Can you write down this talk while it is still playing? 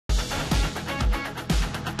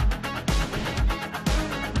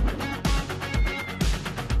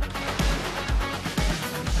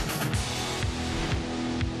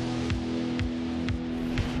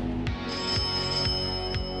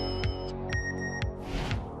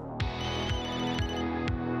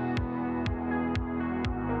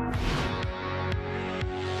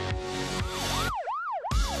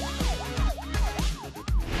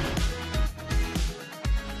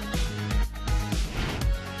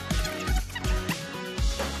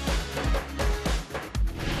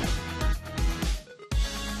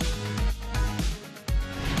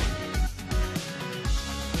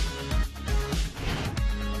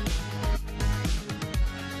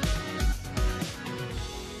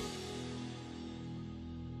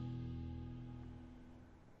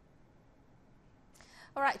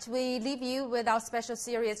All right, we leave you with our special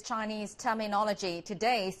series Chinese terminology.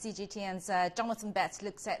 Today, CGTN's Jonathan Betts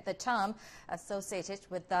looks at the term associated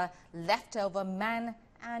with the leftover man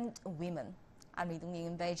and women. I'm Li Dongning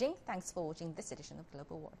in Beijing. Thanks for watching this edition of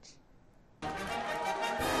Global Watch.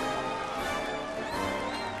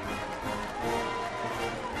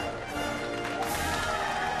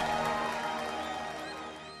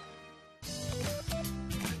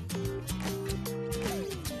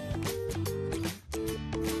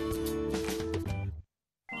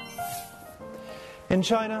 In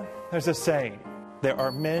China, there's a saying, there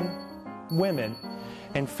are men, women,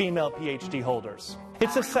 and female PhD holders.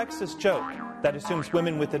 It's a sexist joke that assumes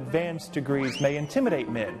women with advanced degrees may intimidate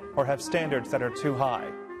men or have standards that are too high.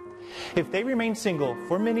 If they remain single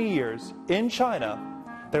for many years in China,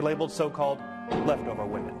 they're labeled so-called leftover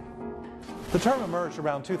women. The term emerged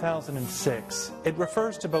around 2006. It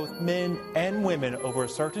refers to both men and women over a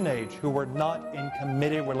certain age who were not in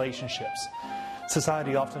committed relationships.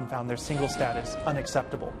 Society often found their single status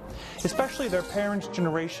unacceptable, especially their parents'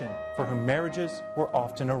 generation, for whom marriages were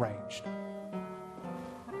often arranged.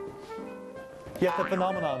 Yet the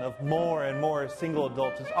phenomenon of more and more single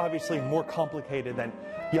adults is obviously more complicated than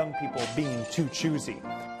young people being too choosy.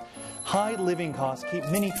 High living costs keep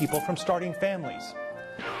many people from starting families.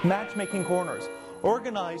 Matchmaking corners,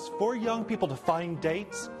 organized for young people to find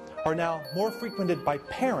dates, are now more frequented by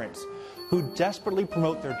parents who desperately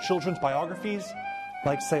promote their children's biographies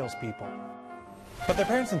like salespeople. But their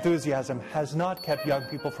parents' enthusiasm has not kept young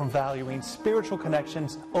people from valuing spiritual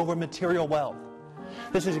connections over material wealth.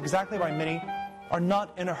 This is exactly why many are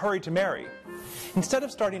not in a hurry to marry. Instead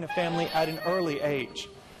of starting a family at an early age,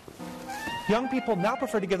 young people now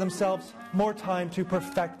prefer to give themselves more time to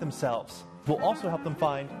perfect themselves. It will also help them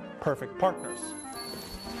find perfect partners.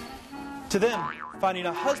 To them, finding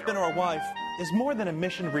a husband or a wife is more than a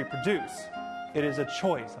mission to reproduce. It is a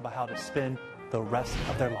choice about how to spend the rest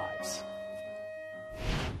of their lives.